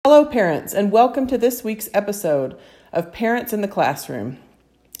Hello, parents, and welcome to this week's episode of Parents in the Classroom.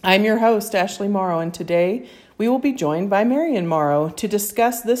 I'm your host, Ashley Morrow, and today we will be joined by Marian Morrow to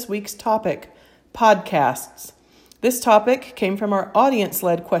discuss this week's topic, podcasts. This topic came from our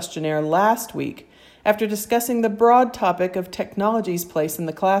audience-led questionnaire last week after discussing the broad topic of technology's place in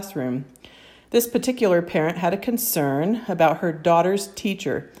the classroom. This particular parent had a concern about her daughter's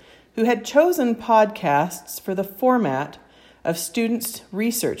teacher, who had chosen podcasts for the format of students'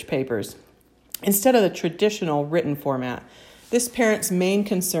 research papers instead of the traditional written format. This parent's main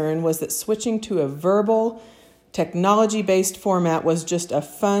concern was that switching to a verbal, technology-based format was just a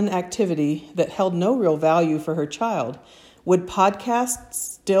fun activity that held no real value for her child. Would podcasts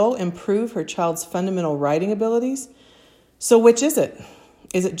still improve her child's fundamental writing abilities? So which is it?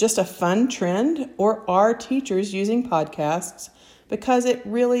 Is it just a fun trend, or are teachers using podcasts because it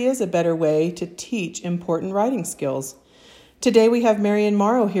really is a better way to teach important writing skills? Today we have Marian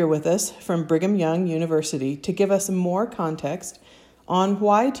Morrow here with us from Brigham Young University to give us more context on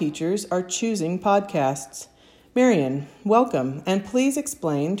why teachers are choosing podcasts. Marian, welcome, and please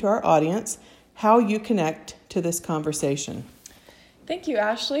explain to our audience how you connect to this conversation. Thank you,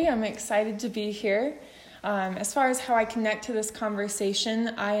 Ashley. I'm excited to be here. As far as how I connect to this conversation,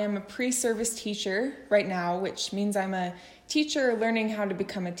 I am a pre-service teacher right now, which means I'm a teacher learning how to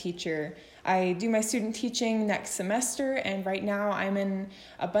become a teacher. I do my student teaching next semester, and right now I'm in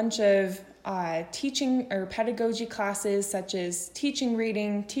a bunch of teaching or pedagogy classes such as teaching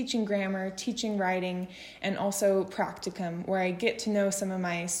reading, teaching grammar, teaching writing, and also practicum, where I get to know some of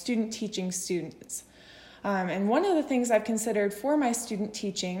my student teaching students. And one of the things I've considered for my student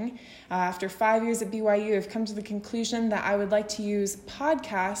teaching, after 5 years at BYU, I've come to the conclusion that I would like to use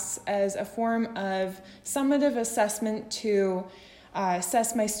podcasts as a form of summative assessment to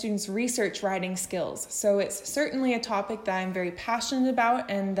assess my students' research writing skills. So it's certainly a topic that I'm very passionate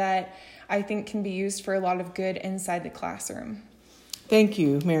about and that I think can be used for a lot of good inside the classroom. Thank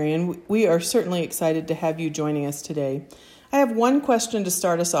you, Marian. We are certainly excited to have you joining us today. I have one question to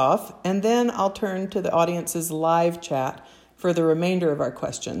start us off, and then I'll turn to the audience's live chat for the remainder of our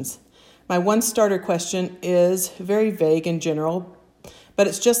questions. My one starter question is very vague in general, but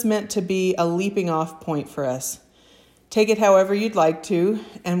it's just meant to be a leaping off point for us. Take it however you'd like to,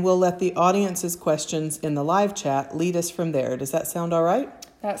 and we'll let the audience's questions in the live chat lead us from there. Does that sound all right?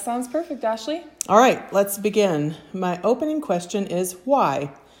 That sounds perfect, Ashley. All right, let's begin. My opening question is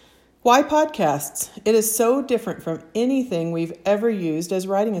why? Why podcasts? It is so different from anything we've ever used as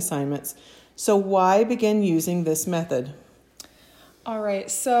writing assignments. So why begin using this method? All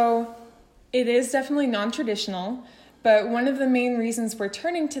right, so it is definitely non-traditional. But one of the main reasons we're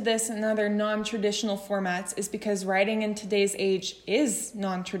turning to this and other non-traditional formats is because writing in today's age is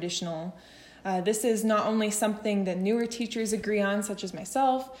non-traditional. This is not only something that newer teachers agree on, such as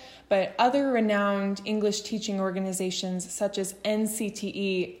myself, but other renowned English teaching organizations such as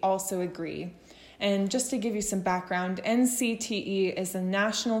NCTE also agree. And just to give you some background, NCTE is the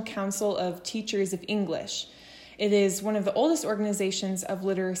National Council of Teachers of English. It is one of the oldest organizations of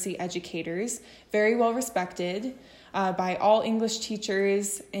literacy educators, very well respected by all English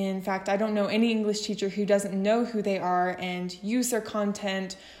teachers. In fact, I don't know any English teacher who doesn't know who they are and use their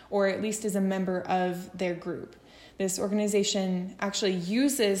content, or at least is a member of their group. This organization actually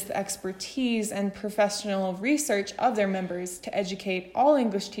uses the expertise and professional research of their members to educate all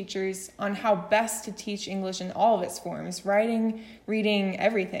English teachers on how best to teach English in all of its forms, writing, reading,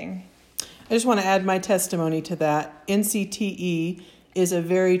 everything. I just want to add my testimony to that. NCTE is a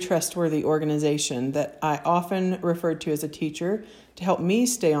very trustworthy organization that I often referred to as a teacher to help me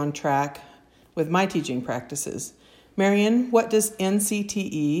stay on track with my teaching practices. Marian, what does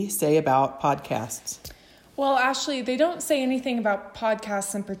NCTE say about podcasts? Well, Ashley, they don't say anything about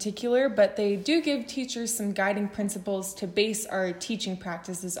podcasts in particular, but they do give teachers some guiding principles to base our teaching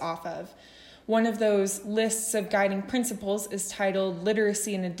practices off of. One of those lists of guiding principles is titled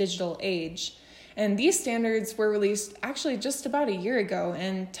Literacy in a Digital Age. And these standards were released actually just about a year ago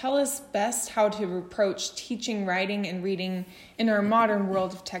and tell us best how to approach teaching writing and reading in our modern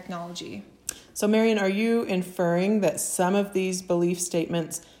world of technology. So, Marian, are you inferring that some of these belief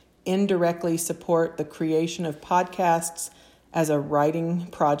statements indirectly support the creation of podcasts as a writing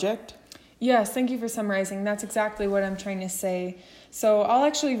project? Yes, thank you for summarizing. That's exactly what I'm trying to say. So I'll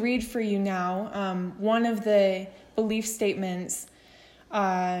actually read for you now one of the belief statements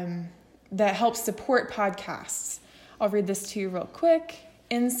that helps support podcasts. I'll read this to you real quick.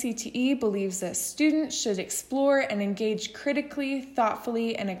 NCTE believes that students should explore and engage critically,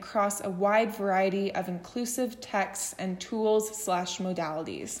 thoughtfully, and across a wide variety of inclusive texts and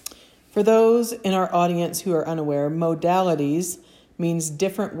tools/modalities. For those in our audience who are unaware, modalities means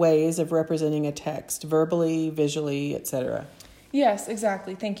different ways of representing a text, verbally, visually, etc. Yes,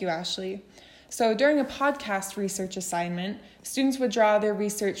 exactly. Thank you, Ashley. So during a podcast research assignment, students would draw their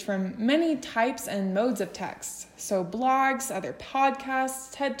research from many types and modes of text. So blogs, other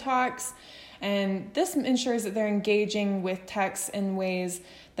podcasts, TED Talks, and this ensures that they're engaging with text in ways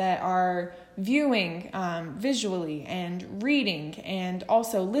that are viewing visually and reading and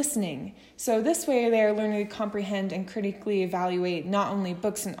also listening. So this way they're learning to comprehend and critically evaluate not only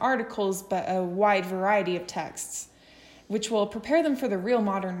books and articles, but a wide variety of texts, which will prepare them for the real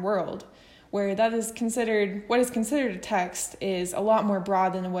modern world, where what is considered a text is a lot more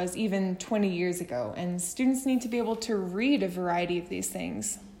broad than it was even 20 years ago. And students need to be able to read a variety of these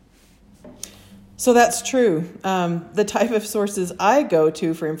things. So that's true. The type of sources I go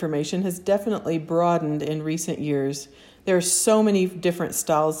to for information has definitely broadened in recent years. There are so many different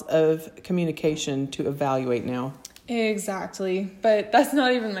styles of communication to evaluate now. Exactly. But that's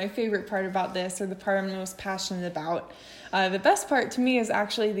not even my favorite part about this, or the part I'm most passionate about. The best part to me is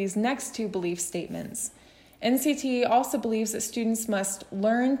actually these next two belief statements. NCT also believes that students must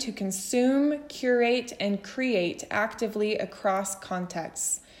learn to consume, curate, and create actively across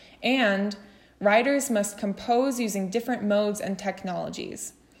contexts. And writers must compose using different modes and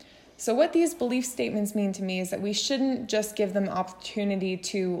technologies. So what these belief statements mean to me is that we shouldn't just give them opportunity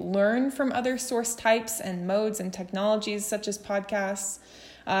to learn from other source types and modes and technologies such as podcasts,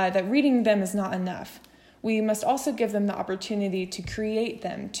 that reading them is not enough. We must also give them the opportunity to create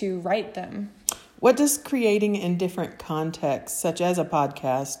them, to write them. What does creating in different contexts, such as a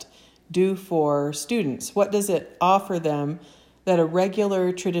podcast, do for students? What does it offer them that a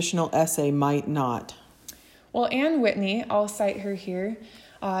regular traditional essay might not? Well, Anne Whitney, I'll cite her here,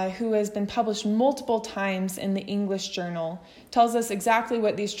 who has been published multiple times in the English Journal, tells us exactly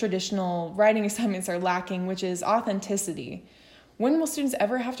what these traditional writing assignments are lacking, which is authenticity. When will students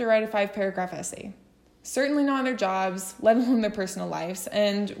ever have to write a 5-paragraph essay? Certainly not in their jobs, let alone their personal lives.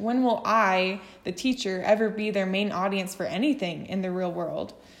 And when will I, the teacher, ever be their main audience for anything in the real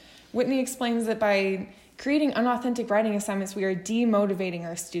world? Whitney explains that by creating unauthentic writing assignments, we are demotivating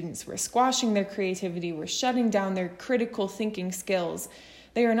our students. We're squashing their creativity. We're shutting down their critical thinking skills.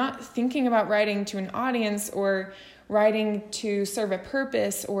 They are not thinking about writing to an audience or writing to serve a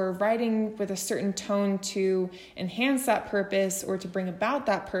purpose or writing with a certain tone to enhance that purpose or to bring about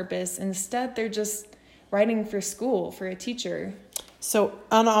that purpose. Instead, they're just writing for school, for a teacher. So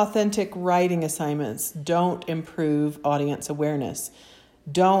unauthentic writing assignments don't improve audience awareness,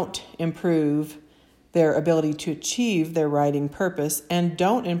 don't improve their ability to achieve their writing purpose, and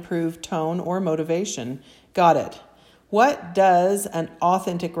don't improve tone or motivation. Got it. What does an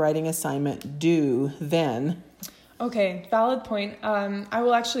authentic writing assignment do then? Okay, valid point. I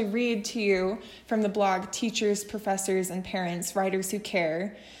will actually read to you from the blog Teachers, Professors, and Parents, Writers Who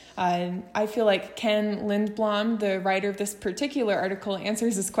Care. I feel like Ken Lindblom, the writer of this particular article,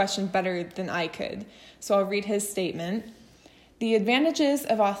 answers this question better than I could. So I'll read his statement. The advantages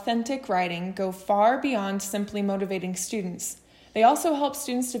of authentic writing go far beyond simply motivating students. They also help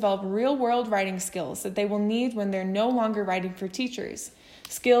students develop real-world writing skills that they will need when they're no longer writing for teachers.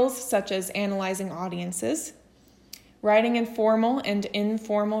 Skills such as analyzing audiences, writing in formal and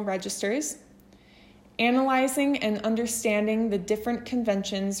informal registers, analyzing and understanding the different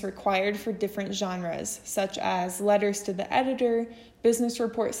conventions required for different genres, such as letters to the editor, business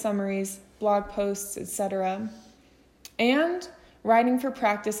report summaries, blog posts, etc., and writing for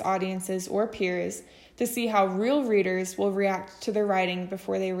practice audiences or peers to see how real readers will react to their writing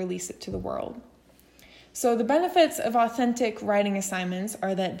before they release it to the world. So the benefits of authentic writing assignments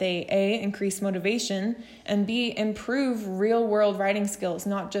are that they A, increase motivation, and B, improve real-world writing skills,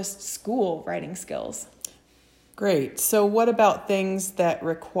 not just school writing skills. Great. So what about things that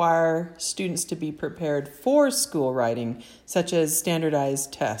require students to be prepared for school writing, such as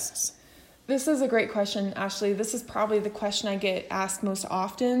standardized tests? This is a great question, Ashley. This is probably the question I get asked most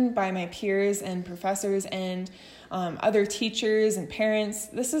often by my peers and professors and other teachers and parents.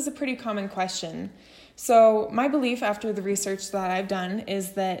 This is a pretty common question. So my belief after the research that I've done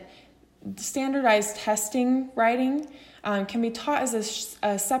is that standardized testing writing can be taught as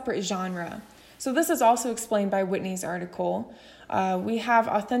a separate genre. So this is also explained by Whitney's article. We have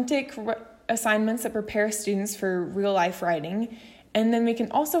authentic assignments that prepare students for real-life writing, and then we can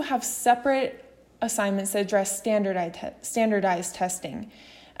also have separate assignments that address standardized testing.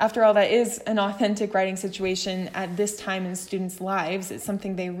 After all, that is an authentic writing situation at this time in students' lives. It's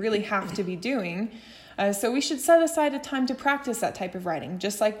something they really have to be doing. So we should set aside a time to practice that type of writing,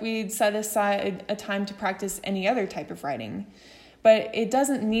 just like we'd set aside a time to practice any other type of writing. but it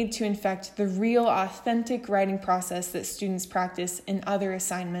doesn't need to infect the real, authentic writing process that students practice in other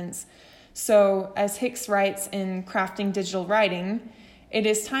assignments. So, as Hicks writes in Crafting Digital Writing, it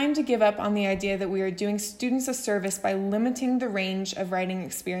is time to give up on the idea that we are doing students a service by limiting the range of writing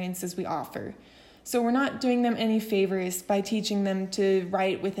experiences we offer. So we're not doing them any favors by teaching them to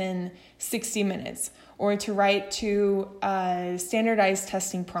write within 60 minutes or to write to a standardized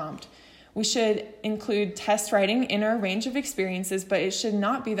testing prompt. We should include test writing in our range of experiences, but it should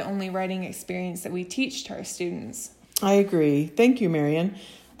not be the only writing experience that we teach to our students. I agree. Thank you, Marian.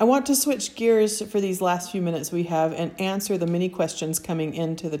 I want to switch gears for these last few minutes we have and answer the many questions coming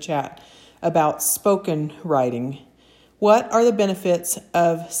into the chat about spoken writing. What are the benefits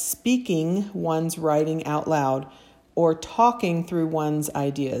of speaking one's writing out loud or talking through one's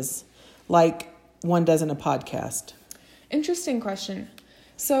ideas like one does in a podcast? Interesting question.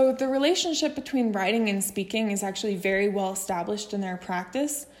 So the relationship between writing and speaking is actually very well established in our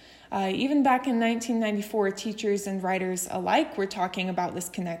practice. Even back in 1994, teachers and writers alike were talking about this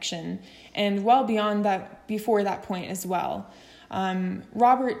connection, and well beyond that, before that point as well.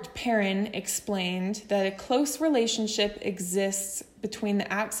 Robert Perrin explained that a close relationship exists between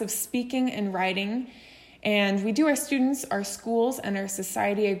the acts of speaking and writing, and we do our students, our schools, and our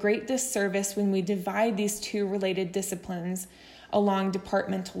society a great disservice when we divide these two related disciplines along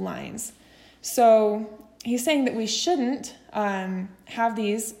departmental lines. So he's saying that we shouldn't have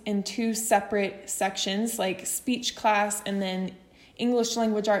these in two separate sections, like speech class and then English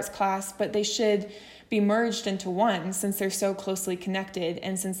language arts class, but they should be merged into one since they're so closely connected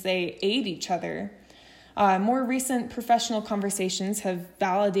and since they aid each other. More recent professional conversations have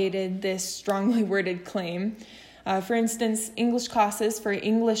validated this strongly worded claim. For instance, English classes for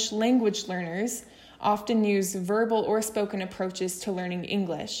English language learners often use verbal or spoken approaches to learning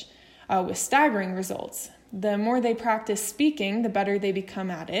English, with staggering results. The more they practice speaking, the better they become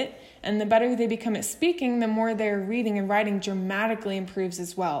at it. And the better they become at speaking, the more their reading and writing dramatically improves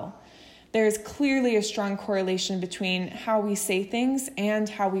as well. There is clearly a strong correlation between how we say things and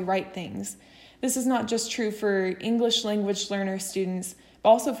how we write things. This is not just true for English language learner students, but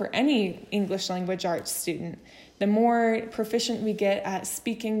also for any English language arts student. The more proficient we get at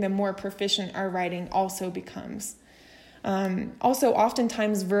speaking, the more proficient our writing also becomes. Also,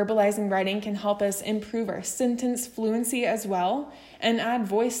 oftentimes verbalizing writing can help us improve our sentence fluency as well and add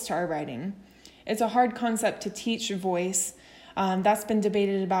voice to our writing. It's a hard concept to teach voice. That's been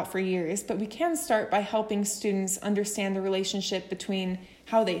debated about for years, but we can start by helping students understand the relationship between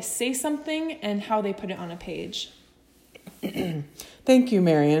how they say something and how they put it on a page. Thank you,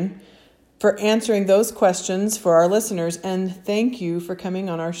 Marian, for answering those questions for our listeners, and thank you for coming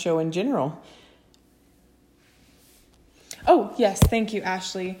on our show in general. Oh, yes. Thank you,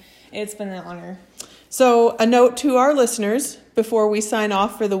 Ashley. It's been an honor. So, a note to our listeners before we sign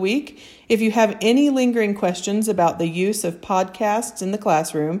off for the week. If you have any lingering questions about the use of podcasts in the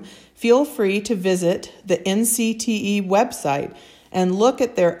classroom, feel free to visit the NCTE website and look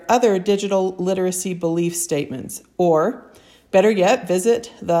at their other digital literacy belief statements. Or, better yet,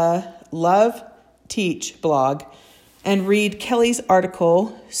 visit the Love Teach blog and read Kelly's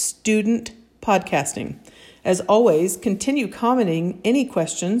article, Student Podcasting. As always, continue commenting any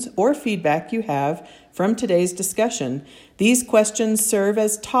questions or feedback you have from today's discussion. These questions serve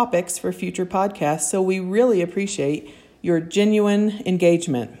as topics for future podcasts, so we really appreciate your genuine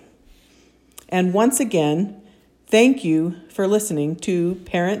engagement. And once again, thank you for listening to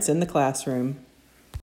Parents in the Classroom.